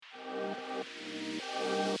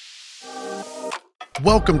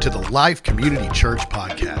Welcome to the Life Community Church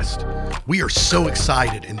podcast. We are so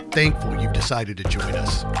excited and thankful you've decided to join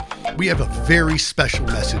us. We have a very special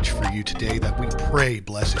message for you today that we pray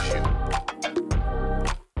blesses you.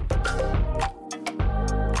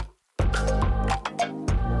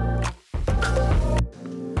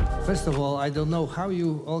 First of all, I don't know how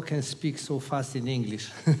you all can speak so fast in English.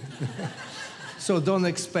 So don't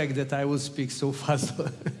expect that I will speak so fast.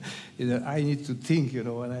 I need to think,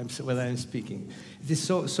 when I'm speaking. It is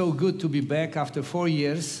so good to be back after 4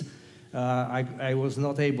 years. I was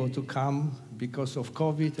not able to come because of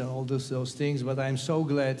COVID and all those things, but I'm so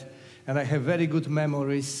glad. And I have very good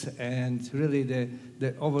memories. And really,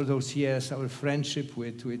 over those years, our friendship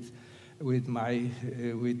with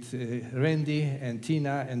Randy and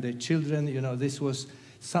Tina and the children, this was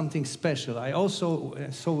something special. I'm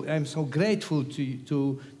so grateful to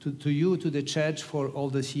you, to the church, for all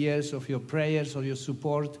these years of your prayers, or your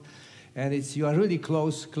support, and you are really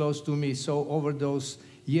close to me. So over those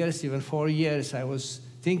years, even 4 years, I was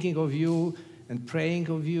thinking of you and praying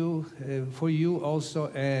for you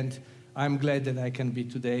also, and I'm glad that I can be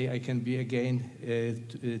today. I can be again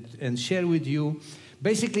and share with you.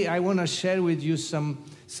 Basically, I want to share with you some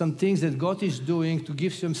things that God is doing, to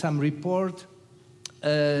give you some report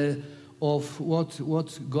of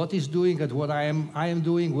what God is doing and what I am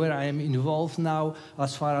doing, where I am involved now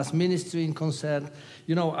as far as ministry is concerned.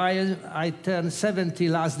 I turned 70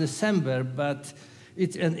 last December, but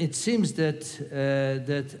it seems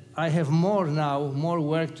that I have more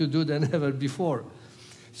work to do than ever before.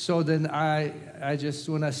 So then I just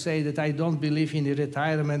want to say that I don't believe in the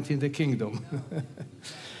retirement in the kingdom.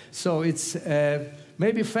 So it's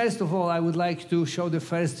maybe first of all I would like to show the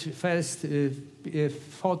first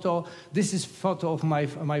photo. This is photo of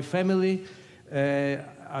my family.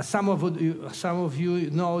 Some of you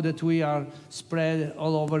know that we are spread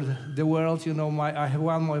all over the world. I have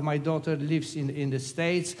my daughter lives in the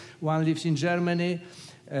States. One lives in Germany.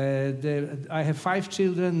 I have 5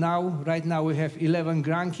 children now. Right now we have 11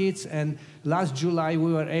 grandkids, and last July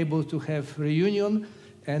we were able to have reunion,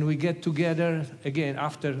 and we get together again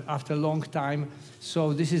after a long time.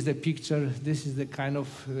 So this is the picture. This is the kind of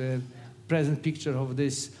present picture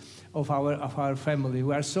of our family.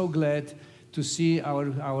 We are so glad to see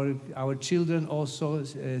our children also.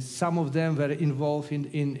 Some of them were involved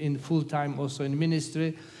in full time also in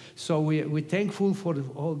ministry. So we're thankful for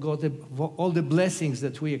all the blessings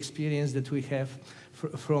that we experience, that we have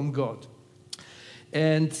from God.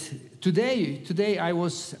 And today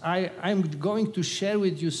I'm going to share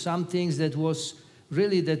with you some things that was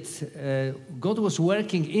really that God was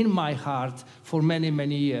working in my heart for many,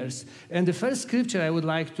 many years. And the first scripture I would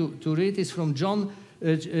like to read is from John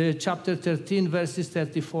chapter 13, verses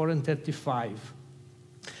 34 and 35.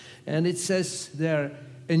 And it says there,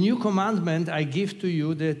 "A new commandment I give to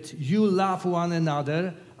you, that you love one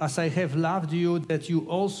another as I have loved you, that you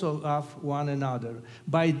also love one another.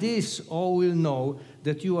 By this all will know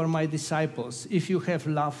that you are my disciples, if you have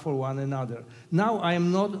love for one another. Now I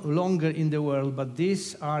am no longer in the world, but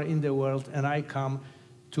these are in the world, and I come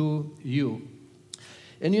to you."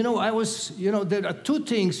 And there are two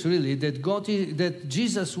things really that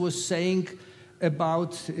Jesus was saying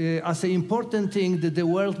about as an important thing, that the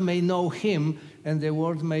world may know him and the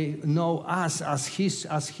world may know us as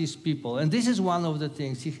his people. And this is one of the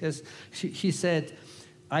things. He said,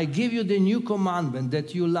 "I give you the new commandment,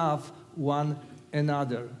 that you love one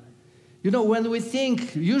another." When we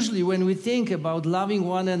think about loving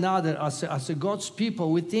one another as a God's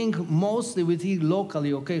people, we think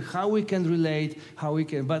locally, okay, how we can relate,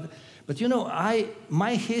 but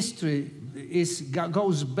my history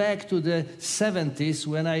goes back to the 70s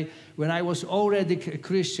when I was already a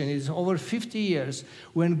Christian. It's over 50 years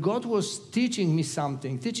when God was teaching me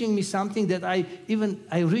something that I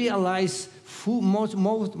realize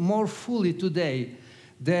more fully today.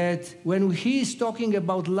 That when he is talking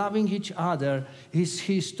about loving each other,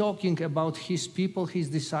 he's talking about his people, his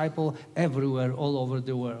disciple everywhere, all over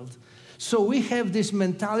the world. So we have this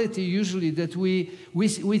mentality usually that we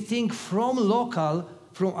think from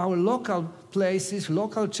our local places,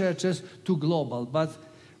 local churches, to global.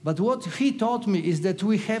 But what he taught me is that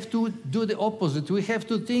we have to do the opposite. We have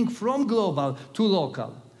to think from global to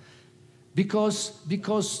local. Because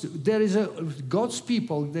there is God's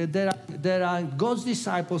people, there are God's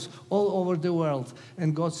disciples all over the world,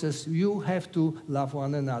 and God says you have to love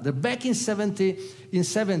one another. Back in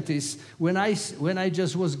 70s, when I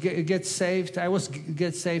just get saved, I was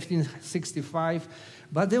get saved in 65.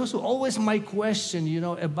 But there was always my question,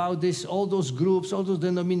 about all those groups, all those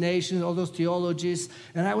denominations, all those theologies,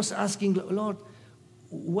 and I was asking, Lord,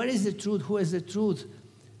 where is the truth? Who is the truth?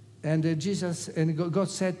 And God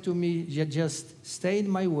said to me, just stay in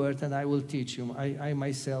my word and I will teach you. I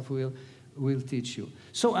myself will teach you.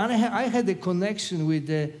 So I had a connection with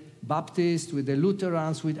the Baptists, with the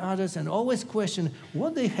Lutherans, with others, and always question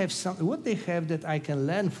what they have that I can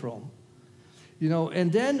learn from.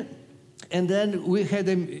 And then we had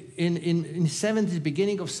in 70s,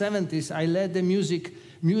 beginning of 70s, I led the music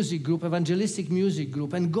group, evangelistic music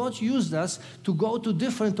group, and God used us to go to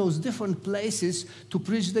those different places to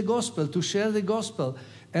preach the gospel, to share the gospel,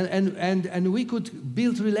 and we could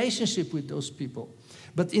build relationship with those people.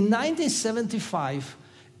 But in 1975,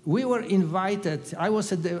 we were invited. I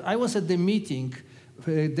was at the meeting.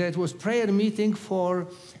 That was prayer meeting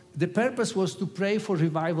the purpose was to pray for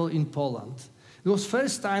revival in Poland. It was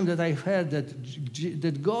first time that I heard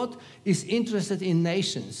that God is interested in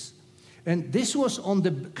nations. And this was on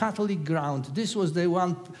the Catholic ground. This was the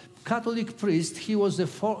one Catholic priest. He was the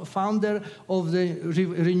founder of the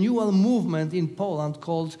renewal movement in Poland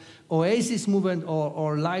called Oasis Movement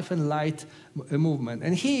or Life and Light Movement.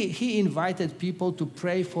 And he invited people to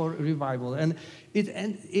pray for revival. And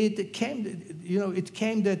it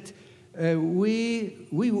came that we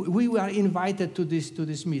were invited to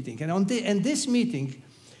this meeting. And on this meeting,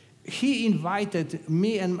 he invited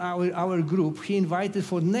me and our group. He invited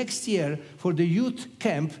for next year for the youth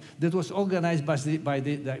camp that was organized by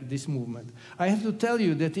this movement. I have to tell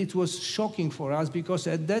you that it was shocking for us because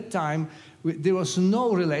at that time there was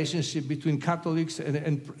no relationship between Catholics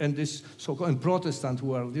and this so-called Protestant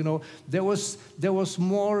world. There was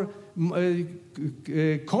more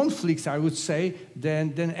conflicts, I would say,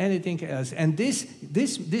 than anything else. And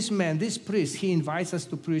this man, this priest, he invites us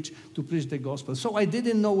to preach the gospel. So I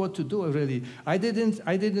didn't know what to do really. I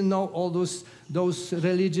didn't know all those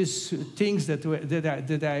religious things that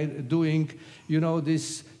I doing.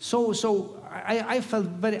 This. So I felt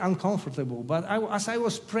very uncomfortable. But as I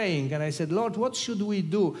was praying, and I said, Lord, what should we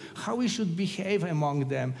do? How we should behave among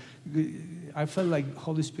them? I felt like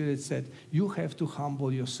Holy Spirit said, you have to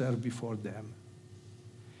humble yourself before them.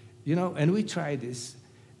 And we tried this.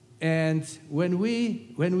 And when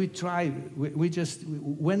we tried, we just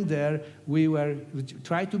went there, we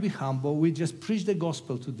tried to be humble, we just preached the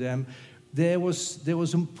gospel to them. There was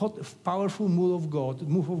a powerful move of God.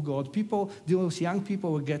 Those young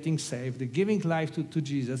people were getting saved, they're giving life to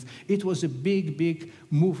Jesus. It was a big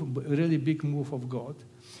move, really big move of God.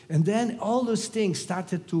 And then all those things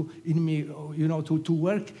started to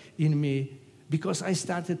work in me because I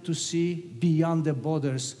started to see beyond the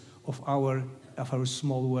borders of our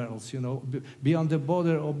small worlds, beyond the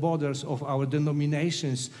borders of our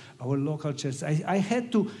denominations, our local churches. I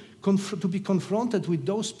had to be confronted with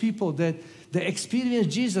those people that they experience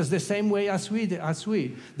Jesus the same way as we.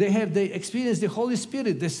 They experience the Holy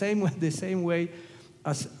Spirit the same way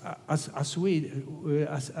as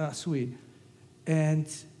we. And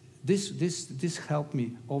this helped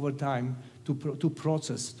me over time to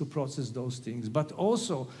process those things. But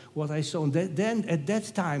also what I saw then at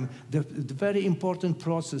that time, the very important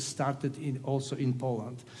process started also in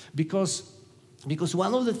Poland, because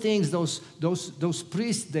one of the things those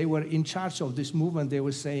priests, they were in charge of this movement. They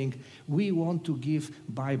were saying, we want to give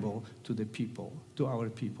Bible to the people, to our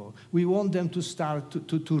people. We want them to start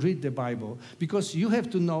to read the Bible, because you have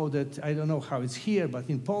to know that, I don't know how it's here, but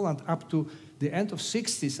in Poland up to the end of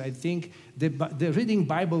 60s, I think, the reading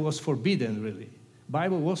Bible was forbidden, really.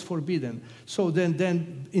 Bible was forbidden. So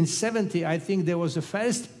then in 70, I think there was the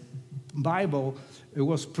first Bible. It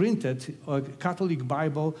was printed, a Catholic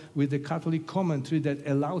Bible with a Catholic commentary that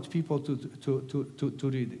allowed people to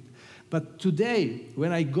read it. But today,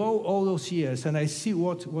 when I go all those years and I see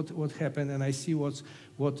what happened and I see what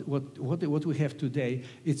we have today,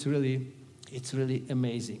 it's really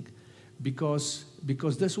amazing, because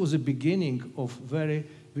this was the beginning of very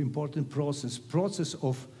important process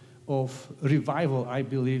of revival, I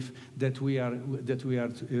believe, that we are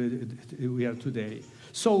today.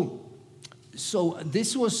 So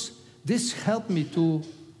this helped me to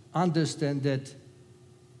understand that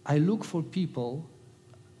I look for people.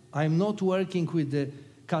 I'm not working with the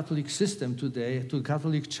Catholic system today, to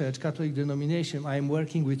Catholic Church, Catholic denomination. I'm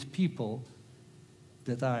working with people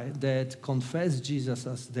that confess Jesus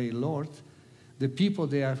as their Lord. The people,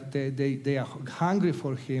 they are hungry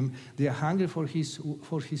for Him. They are hungry for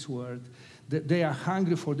His word. They are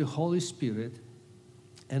hungry for the Holy Spirit.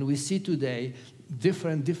 And we see today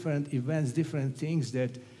different events, different things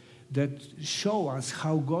that show us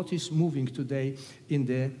how God is moving today in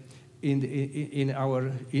the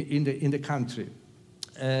country.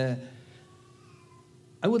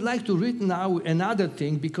 I would like to read now another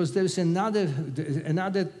thing, because there's another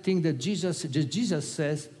thing that Jesus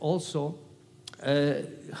says also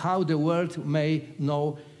how the world may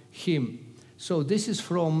know him. So this is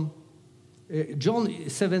from John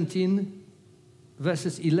 17,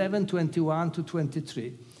 verses 11, 21 to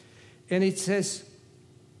 23. And it says,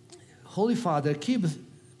 Holy Father, keep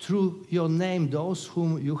through your name those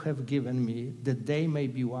whom you have given me, that they may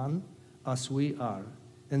be one as we are.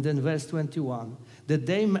 And then verse 21, that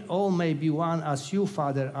they all may be one as you,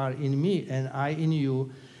 Father, are in me and I in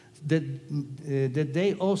you, that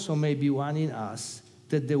they also may be one in us,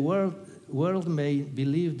 that the world may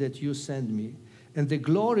believe that you sent me. And the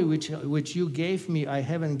glory which you gave me, I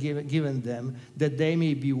haven't given them, that they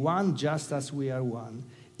may be one just as we are one.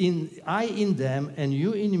 I in them and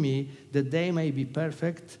you in me, that they may be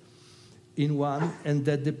perfect in one, and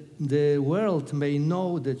that the world may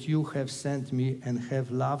know that you have sent me and have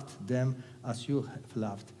loved them as you have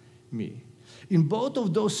loved me. In both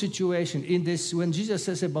of those situations, in this, when Jesus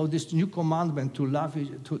says about this new commandment to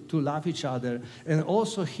love each other, and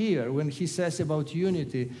also here when he says about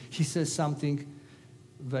unity, he says something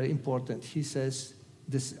very important. He says,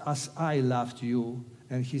 "This, as I loved you,"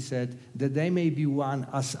 and he said that they may be one,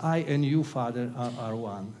 as I and you, Father, are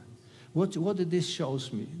one. What did this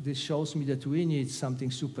shows me? This shows me that we need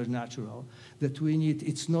something supernatural. That we need.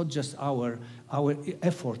 It's not just our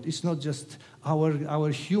effort. It's not just our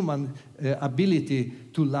human ability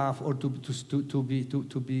to love or to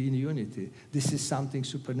be in unity. This is something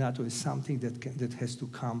supernatural. It's something that has to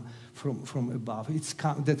come from above.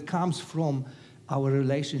 That comes from our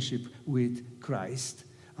relationship with Christ.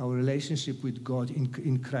 Our relationship with God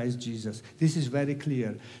in Christ Jesus. This is very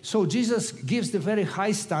clear. So Jesus gives the very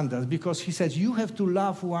high standard because he says, you have to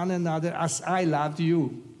love one another as I loved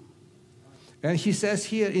you. And he says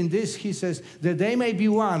here in this, he says, that they may be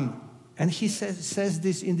one. And he says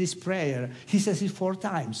this in this prayer. He says it 4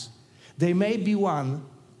 times. They may be one.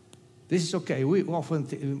 This is okay. We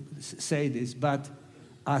often say this. But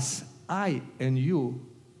as I and you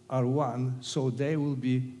are one, so they will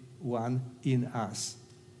be one in us.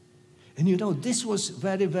 And you know, this was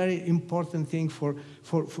very, very important thing for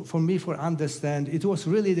me for understand. It was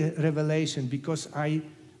really the revelation because I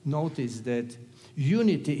noticed that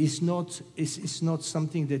unity is not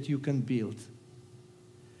something that you can build.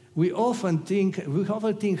 We often think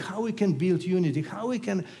how we can build unity, how we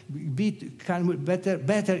can be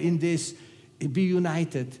better in this, be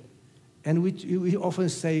united. And we often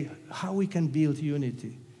say how we can build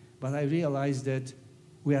unity. But I realized that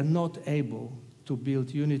we are not able to build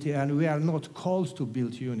unity, and we are not called to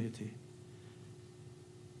build unity.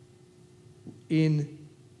 In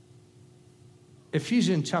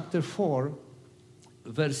Ephesians chapter 4,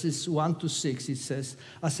 verses 1 to 6, it says,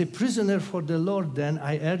 as a prisoner for the Lord, then,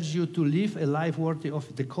 I urge you to live a life worthy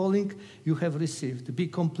of the calling you have received. Be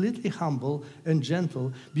completely humble and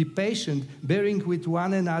gentle. Be patient, bearing with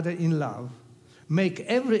one another in love. Make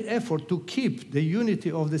every effort to keep the unity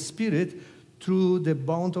of the Spirit through the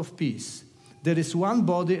bond of peace. There is one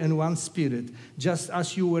body and one Spirit, just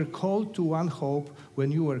as you were called to one hope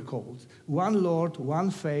when you were called. One Lord,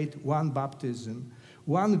 one faith, one baptism,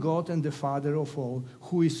 one God and the Father of all,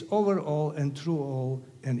 who is over all and through all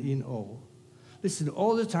and in all. Listen,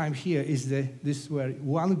 all the time here is this word,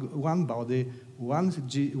 one body,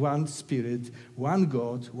 one Spirit, one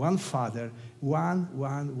God, one Father,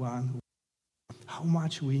 one. How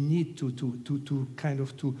much we need to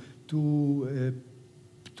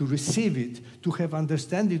receive it, to have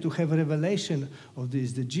understanding, to have revelation of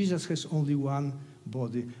this, that Jesus has only one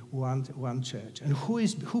body, one church. And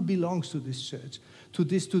who belongs to this church? To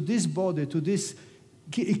this body, to this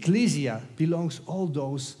ecclesia belongs all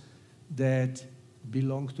those that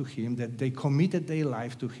belong to him, that they committed their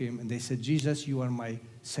life to him, and they said, Jesus, you are my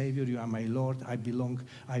Savior, you are my Lord, I belong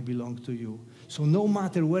to you. So no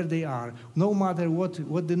matter where they are, no matter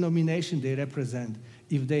what denomination they represent,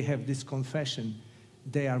 if they have this confession,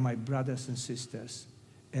 they are my brothers and sisters.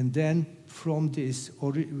 And then from this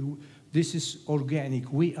is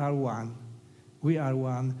organic. We are one. We are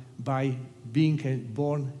one by being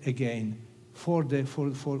born again for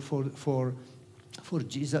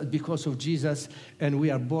Jesus, because of Jesus, and we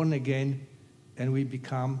are born again, and we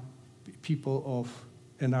become people of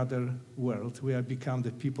another world. We have become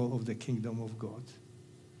the people of the kingdom of God.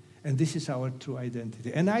 And this is our true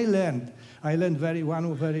identity. And I learned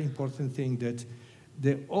one very important thing, that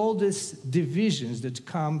all these divisions that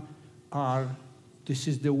come this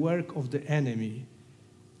is the work of the enemy.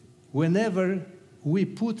 Whenever we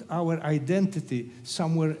put our identity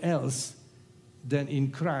somewhere else than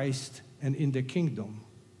in Christ and in the kingdom,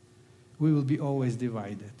 we will be always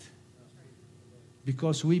divided.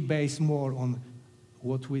 Because we base more on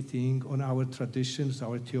what we think, on our traditions,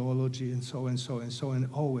 our theology, and so and so and so, and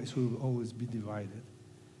always, we will always be divided.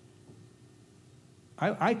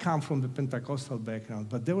 I come from the Pentecostal background,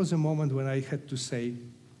 but there was a moment when I had to say,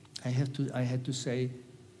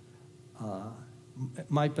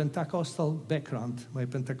 my Pentecostal background, my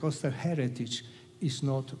Pentecostal heritage is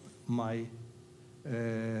not my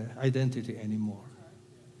identity anymore.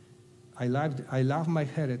 I love my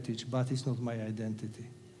heritage, but it's not my identity.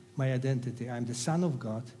 My identity, I'm the Son of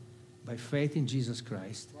God by faith in Jesus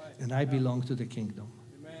Christ, and I belong to the kingdom.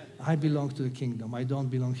 I belong to the kingdom. I don't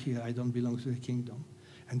belong here. I don't belong to the kingdom.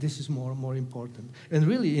 And this is more important. And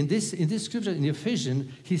really, in this scripture, in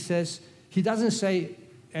Ephesians, he doesn't say,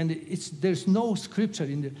 and there's no scripture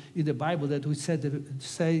in the Bible that would say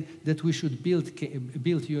that we should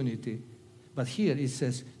build unity. But here it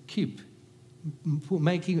says, keep,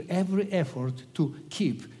 making every effort to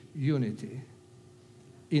keep unity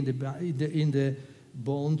in the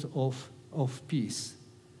bond of peace.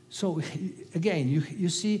 So again, you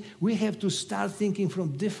see, we have to start thinking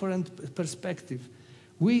from different perspective.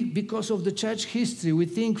 Because of the church history, we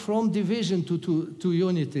think from division to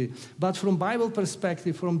unity. But from Bible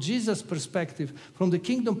perspective, from Jesus perspective, from the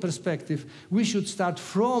kingdom perspective, we should start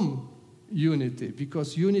from unity,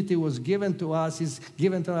 because unity was given to us, is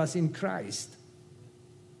given to us in Christ.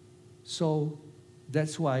 So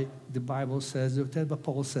that's why the Bible says,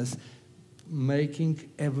 Paul says,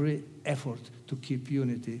 making every effort to keep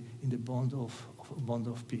unity in the bond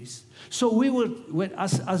of peace. So we were,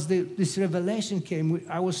 this revelation came,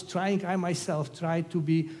 I myself tried to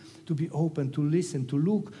be open, to listen, to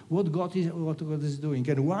look what God is doing.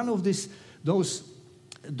 And one of those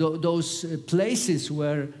places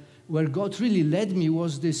where God really led me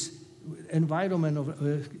was this environment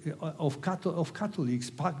of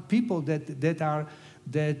Catholics, people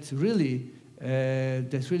that really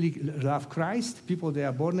love Christ, people that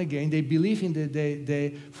are born again. They believe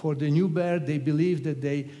for the new birth. They believe that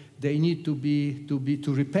they need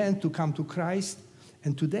to repent, to come to Christ.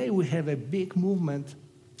 And today we have a big movement,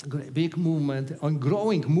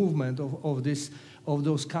 growing movement of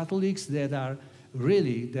those Catholics that are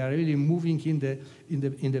really moving in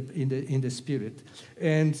the spirit.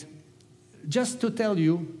 And just to tell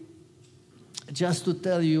you,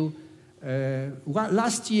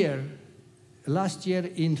 last year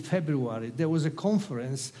in February, there was a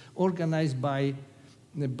conference organized by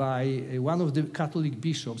one of the Catholic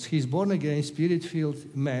bishops. He's born again,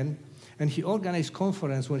 spirit-filled man, and he organized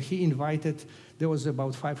conference where he invited, there was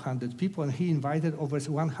about 500 people, and he invited over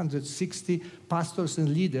 160 pastors and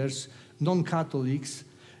leaders, non-Catholics,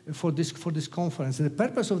 for this conference. And the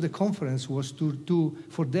purpose of the conference was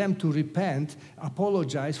for them to repent,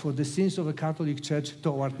 apologize for the sins of the Catholic Church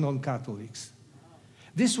toward non-Catholics.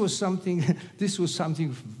 This was something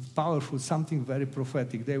powerful, something very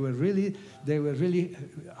prophetic. They were really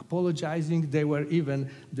apologizing. They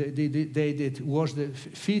did wash the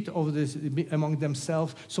feet of among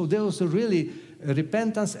themselves. So there was a really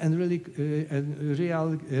repentance and really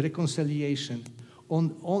real reconciliation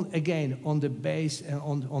on the base and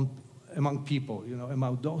on among people,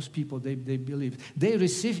 among those people they believe. They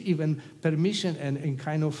received even permission and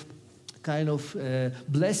kind of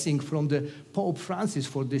blessing from the Pope Francis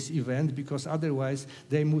for this event, because otherwise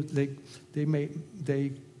they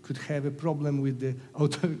could have a problem with the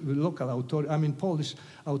local authority, Polish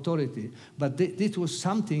authority. But it was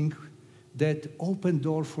something that opened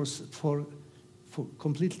door for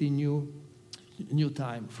completely new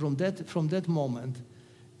time. From that moment,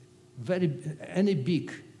 any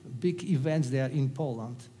big events there in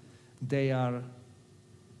Poland, they are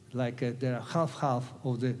half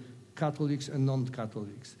of the Catholics and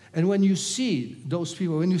non-Catholics. And when you see those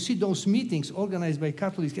people, when you see those meetings organized by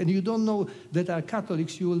Catholics, and you don't know that are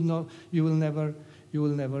Catholics, you will never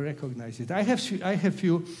recognize it. I have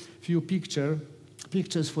few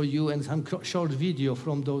pictures for you and some short video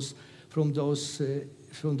from those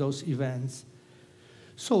events.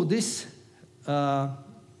 So this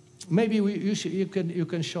maybe you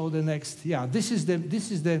can show the next. Yeah, this is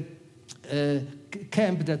the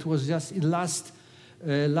camp that was just in last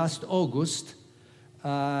August,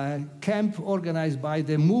 camp organized by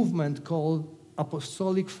the movement called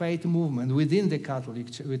Apostolic Faith Movement within the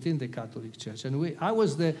Catholic Church. And I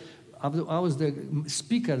was the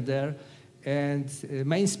speaker there, and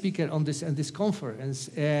main speaker on this conference.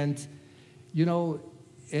 And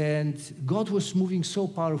and God was moving so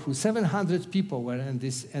powerful. 700 people were in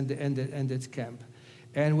that camp.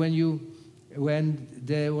 And when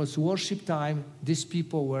there was worship time, these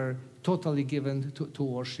people were totally given to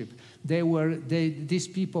worship. These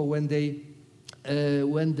people, when they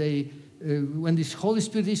when this Holy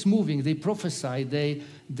Spirit is moving, they prophesy, they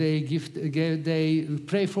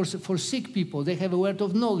pray for sick people, they have a word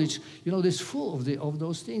of knowledge. You know, there's full of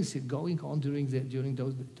those things going on during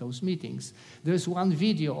those meetings. There's one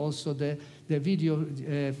video also, the video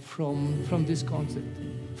from this concert,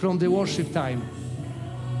 from the worship time.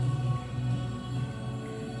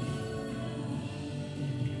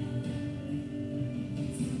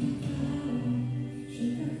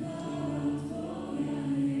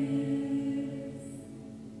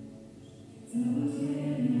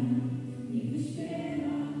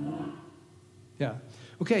 Yeah.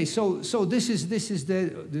 Okay. So this is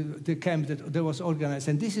the camp that was organized,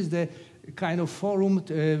 and this is the kind of forum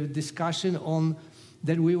discussion on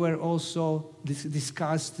that we were also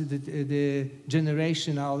discussed the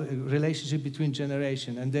generational relationship between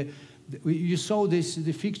generation, and you saw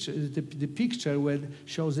the picture where it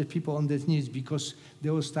shows the people on their knees, because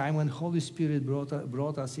there was time when Holy Spirit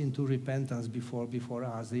brought us into repentance before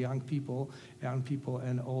us, the young people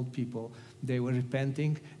and old people. They were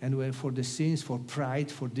repenting and were for the sins, for pride,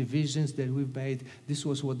 for divisions that we've made. This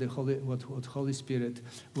was what what Holy Spirit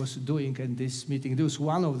was doing in this meeting. This was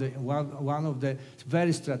one of the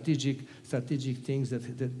very strategic things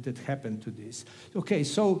that happened to this. Okay,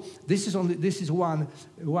 so this is one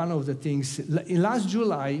of the things. Last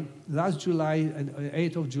July,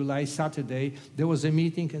 8th of July, Saturday, there was a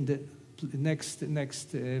meeting, and next,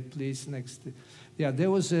 please. Yeah, there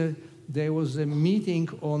was a meeting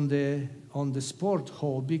on the sport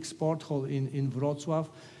hall, big sport hall in Wrocław,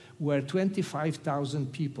 where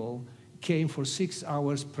 25,000 people came for 6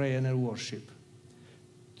 hours prayer and worship.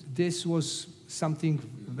 This was something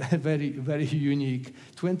very, very unique.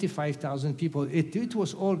 25,000 people. It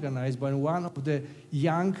was organized by one of the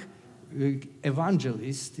young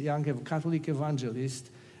Catholic evangelist,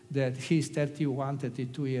 that he's 31,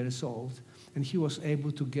 32 years old. And he was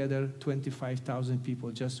able to gather 25,000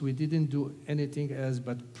 people. We didn't do anything else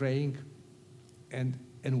but praying and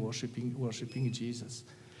worshiping Jesus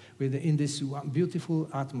in this beautiful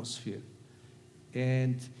atmosphere.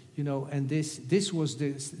 And you know, and this was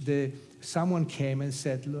someone came and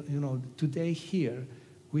said, you know, today here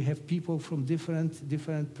we have people from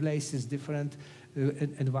different places, different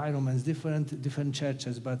environments, different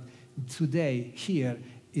churches, but today here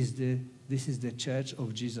this is the Church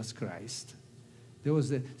of Jesus Christ. There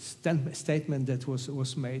was a statement that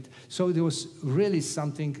was made. So there was really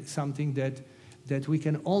something that we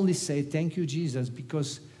can only say, thank you, Jesus,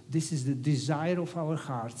 because this is the desire of our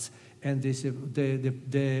hearts, and this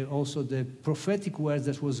also the prophetic word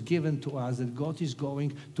that was given to us, that God is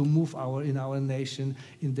going to move in our nation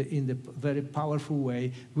in the very powerful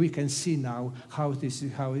way. We can see now how it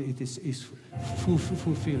is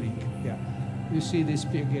fulfilling. Yeah, you see this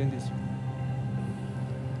again. This.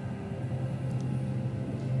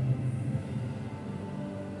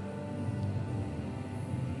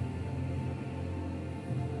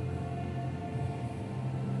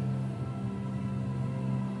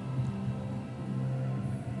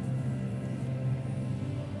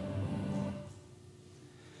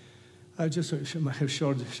 I just have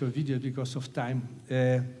short video because of time.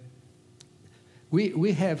 We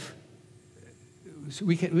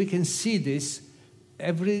can see this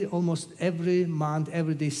almost every month,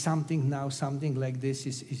 every day. Something like this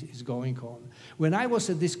is going on. When I was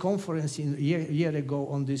at this conference a year ago,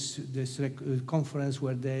 on this conference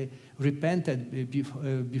where they repented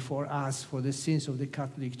before us for the sins of the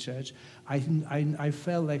Catholic Church, I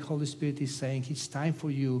felt like Holy Spirit is saying it's time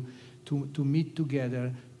for you to meet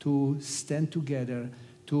together, to stand together,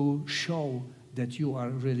 to show that you are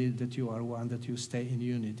one, that you stay in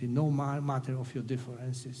unity, no matter of your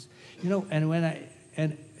differences. You know,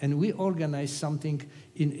 and we organized something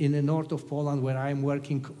in the north of Poland, where I'm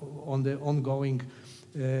working on the ongoing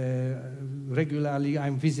regularly.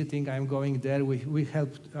 I'm visiting, I'm going there.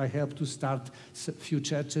 I helped to start a few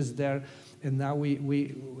churches there. And now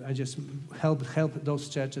I just help those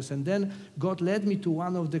churches. And then God led me to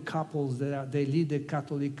one of the couples they lead the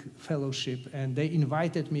Catholic fellowship, and they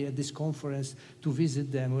invited me at this conference to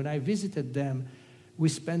visit them. When I visited them, we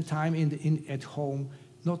spent time at home,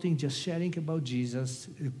 nothing, just sharing about Jesus,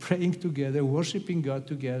 praying together, worshiping God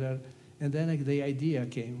together. And then the idea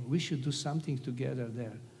came, we should do something together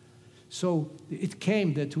there. So it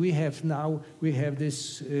came that we have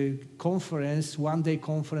this conference, one-day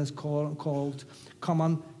conference called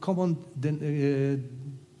Common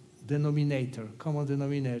Denominator.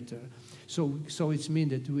 So it's mean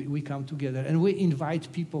that we come together and we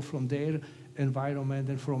invite people from their environment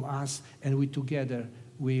and from us, and we together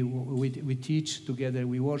we teach together,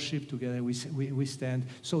 we worship together, we stand.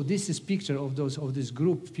 So this is picture of this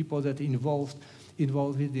group, people that involved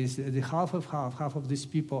involved with this. The half of these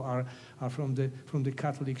people are from the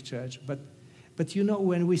Catholic Church. But you know,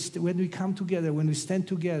 when we come together, when we stand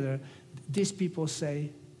together, these people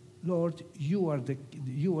say, Lord, you are the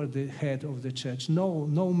head of the church.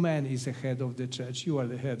 No man is the head of the church. You are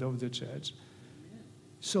the head of the church.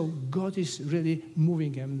 So God is really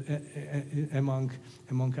moving among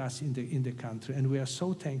us in the country, and we are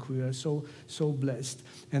so thankful. We are so blessed.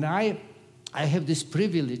 And I have this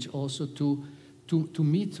privilege also to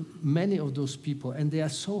meet many of those people, and they are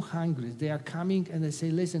so hungry. They are coming and they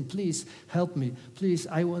say, "Listen, please help me. Please,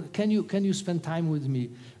 can you spend time with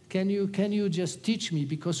me? Can you just teach me,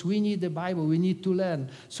 because we need the Bible. We need to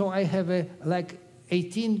learn." So I have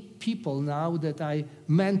 18 people now that I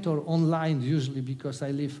mentor online, usually because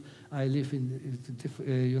they live in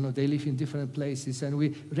different places, and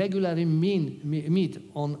we regularly meet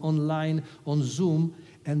online on Zoom,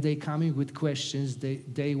 and they coming with questions.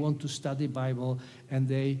 They want to study Bible, and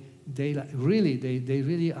they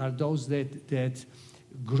really are those that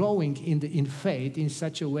growing in faith in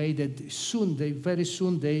such a way that very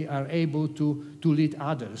soon they are able to lead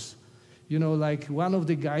others. You know, like one of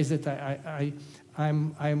the guys that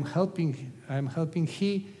I'm helping.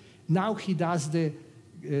 He does the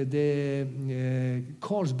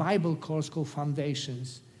Bible course called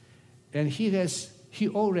Foundations, and he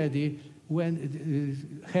already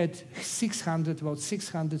had about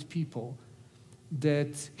 600 people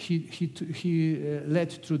that he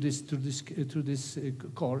led through this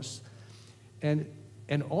course, and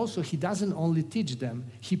also he doesn't only teach them,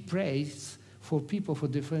 he prays for people for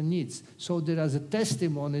different needs. So there are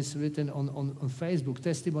testimonies written on Facebook,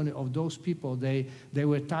 testimony of those people. They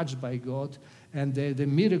were touched by God, and the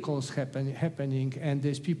miracles happening, and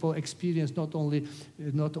these people experience not only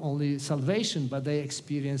salvation, but they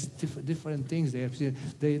experience different things. They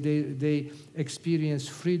experience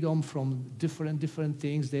freedom from different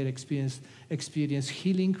things. They experience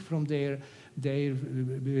healing from their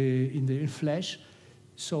in their flesh.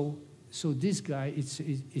 So this guy,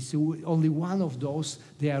 it's only one of those.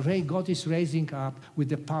 God is raising up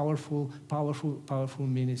with a powerful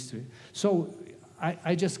ministry. So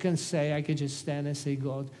I just can just stand and say,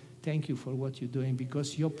 God, thank you for what you're doing,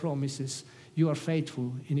 because your promises, you are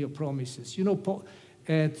faithful in your promises. You know,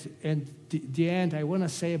 at the end, I want to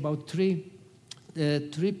say about three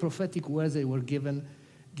prophetic words that were given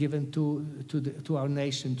to our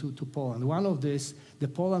nation, to Poland. One of this, the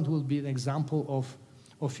Poland will be an example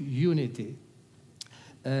of unity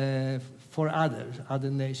for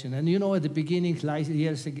other nations. And you know, at the beginning,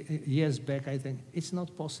 years back, I think it's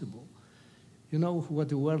not possible. You know what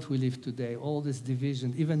the world we live today, all this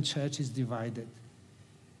division, even church is divided.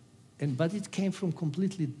 But it came from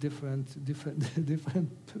completely different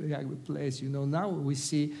place. You know, now we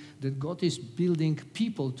see that God is building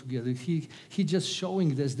people together. He just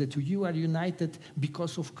showing us that you are united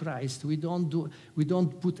because of Christ. We don't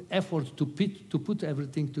put effort to put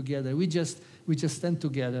everything together. We just stand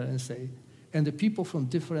together and say. And the people from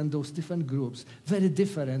those different groups, very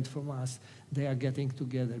different from us, they are getting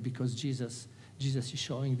together because Jesus is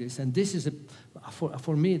showing this. And this is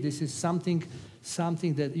for me, this is something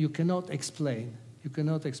that you cannot explain. You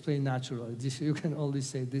cannot explain naturally. You can only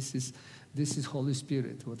say this is Holy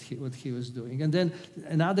Spirit, what he was doing. And then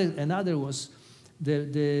another was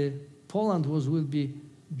the Poland will be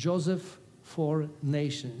Joseph for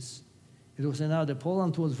nations. It was another.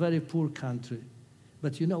 Poland was very poor country.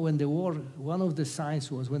 But you know, when the war, one of the signs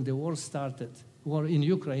was when the war in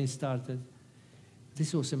Ukraine started,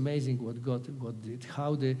 this was amazing what God did.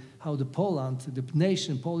 How the Poland, the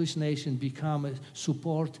Polish nation, become a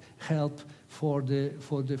support, help for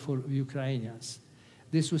Ukrainians.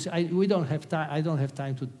 This was I don't have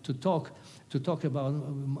time to talk about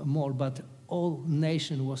more, but all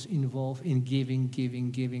nation was involved in giving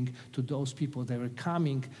to those people that were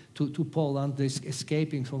coming to Poland,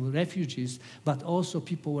 escaping from refugees, but also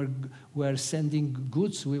people were sending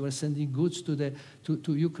goods. We were sending goods to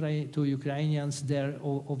Ukrainians there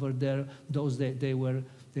over there. Those they were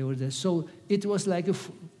there. So it was like a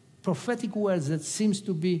prophetic words that seems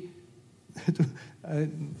to be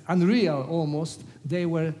unreal almost. They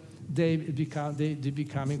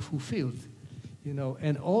becoming fulfilled. You know,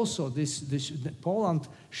 and also this Poland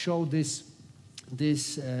showed this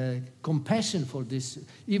compassion for this,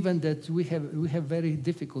 even that we have very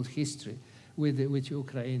difficult history with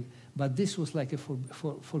Ukraine, but this was like a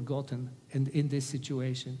forgotten in this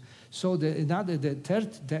situation. So the third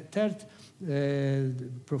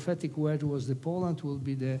prophetic word was the Poland will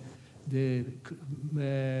be the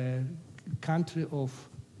country to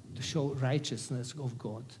show righteousness of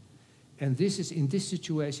God. And this is, in this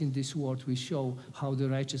situation, this world, we show how the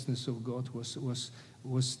righteousness of God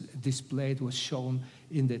was displayed, was shown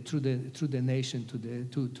through the nation,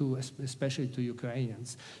 especially to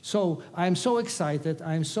Ukrainians. So I'm so excited.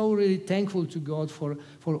 I'm so really thankful to God for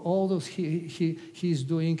all those He is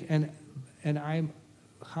doing, and I'm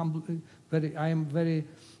humble.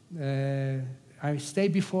 I stay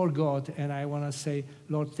before God, and I want to say,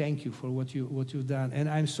 Lord, thank you for what you've done. And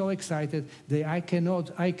I'm so excited that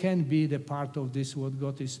I can be the part of this, what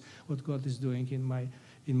God is doing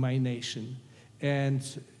in my nation. And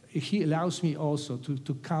He allows me also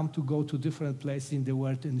to go to different places in the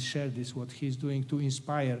world and share this, what He's doing, to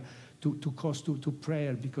inspire, to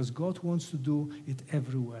prayer, because God wants to do it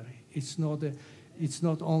everywhere. It's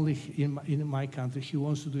not only in my country. He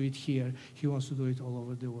wants to do it here. He wants to do it all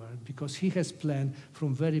over the world, because He has planned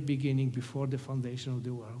from very beginning, before the foundation of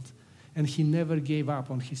the world. And He never gave up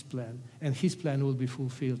on His plan. And His plan will be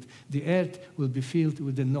fulfilled. The earth will be filled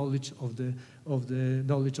with the knowledge of the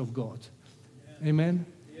knowledge of God. Yeah. Amen?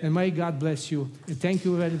 Yeah. And may God bless you. And thank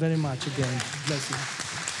you very, very much again. Bless you.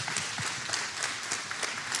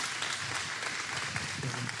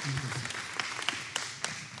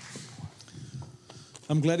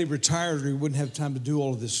 I'm glad he retired, or he wouldn't have time to do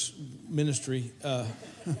all of this ministry.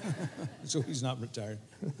 So he's not retired.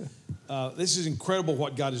 This is incredible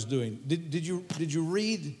what God is doing. Did you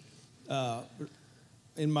read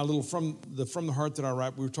in my little from the heart that I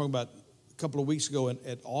write? We were talking about a couple of weeks ago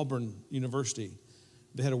at Auburn University.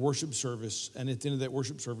 They had a worship service, and at the end of that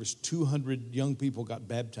worship service, 200 young people got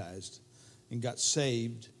baptized and got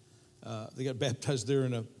saved. They got baptized there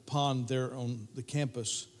in a pond there on the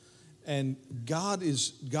campus. And God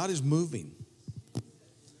is moving.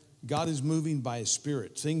 God is moving by His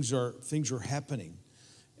Spirit. Things are happening,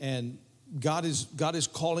 and God is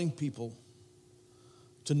calling people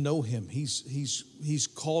to know Him. He's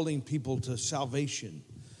calling people to salvation.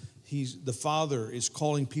 The Father is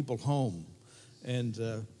calling people home,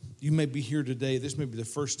 and you may be here today. This may be the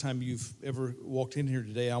first time you've ever walked in here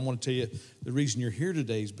today. I want to tell you the reason you're here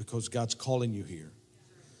today is because God's calling you here.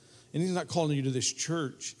 And He's not calling you to this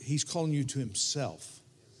church. He's calling you to Himself.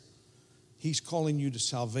 He's calling you to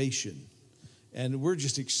salvation. And we're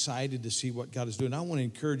just excited to see what God is doing. I want to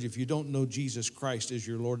encourage you, if you don't know Jesus Christ as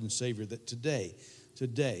your Lord and Savior, that today,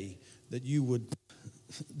 that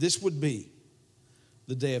this would be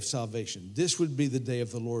the day of salvation. This would be the day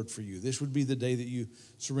of the Lord for you. This would be the day that you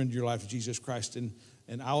surrender your life to Jesus Christ. And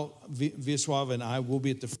Wieslaw and I will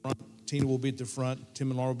be at the front. Tina will be at the front. Tim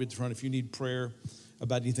and Laura will be at the front. If you need prayer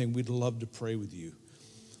about anything, we'd love to pray with you.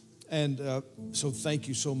 And so thank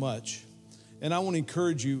you so much. And I want to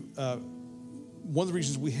encourage you, one of the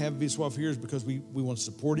reasons we have Wieslaw here is because we want to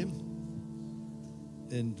support him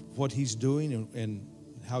and what he's doing and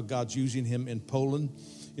how God's using him in Poland.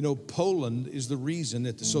 You know, Poland is the reason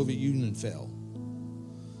that the Soviet Union fell.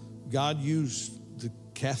 God used the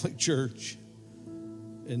Catholic Church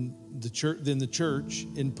and the church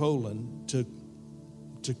in Poland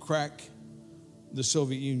to crack the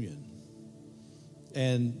Soviet Union.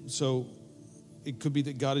 And so it could be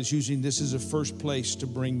that God is using this as a first place to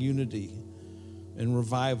bring unity and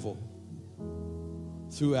revival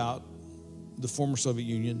throughout the former Soviet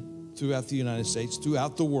Union, throughout the United States,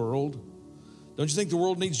 throughout the world. Don't you think the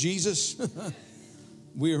world needs Jesus?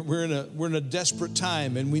 We're in a desperate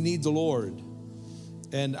time, and we need the Lord.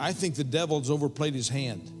 And I think the devil's overplayed his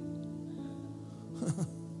hand.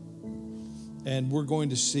 And we're going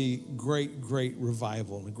to see great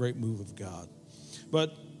revival and a great move of God.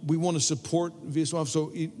 But we want to support Wieslaw.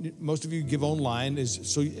 So most of you give online.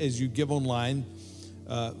 As you give online,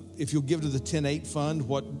 if you'll give to the 10-8 fund,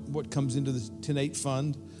 what comes into the 10-8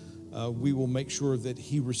 fund, we will make sure that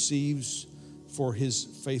he receives for his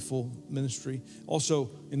faithful ministry.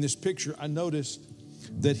 Also, in this picture, I noticed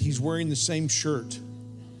that he's wearing the same shirt.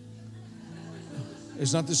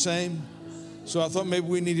 It's not the same. So I thought maybe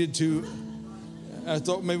we needed to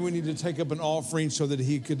take up an offering so that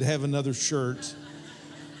he could have another shirt.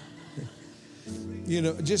 You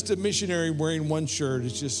know, just a missionary wearing one shirt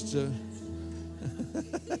is just...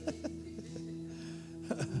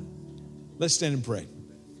 Let's stand and pray.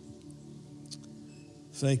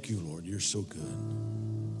 Thank you, Lord. You're so good.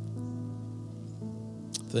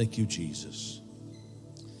 Thank you, Jesus.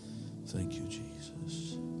 Thank you,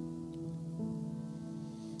 Jesus.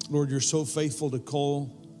 Lord, you're so faithful to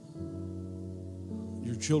call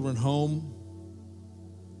your children home,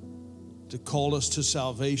 to call us to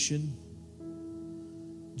salvation.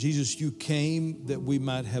 Jesus, you came that we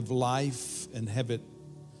might have life and have it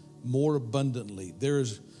more abundantly. There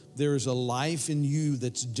is a life in you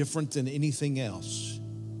that's different than anything else.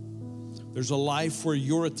 There's a life where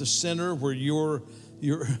you're at the center, where you're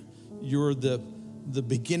the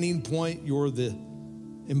beginning point. You're the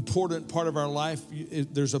important part of our life.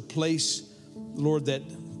 There's a place, Lord, that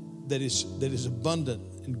is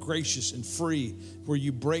abundant and gracious and free, where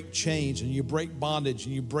you break chains and you break bondage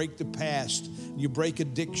and you break the past, and you break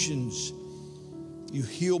addictions, you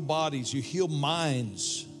heal bodies, you heal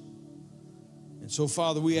minds. And so,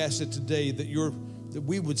 Father, we ask that today that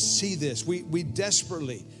we would see this. We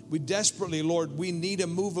desperately, Lord, we need a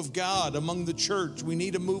move of God among the church. We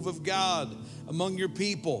need a move of God among your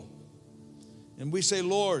people. And we say,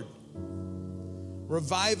 Lord,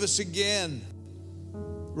 revive us again.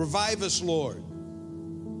 Revive us, Lord.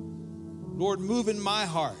 Lord, move in my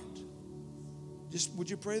heart. Just, would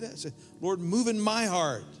you pray that? Say, Lord, move in my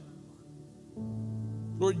heart.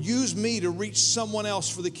 Lord, use me to reach someone else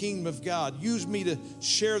for the kingdom of God. Use me to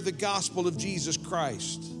share the gospel of Jesus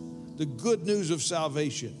Christ, the good news of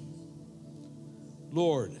salvation.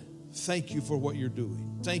 Lord, thank you for what you're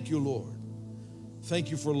doing. Thank you, Lord.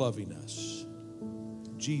 Thank you for loving us.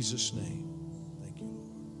 In Jesus' name, thank you,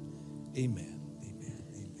 Lord. Amen. Amen.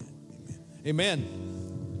 Amen. Amen.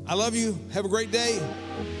 Amen. I love you. Have a great day.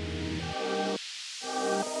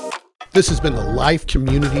 This has been the Life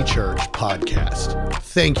Community Church podcast.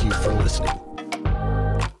 Thank you for listening.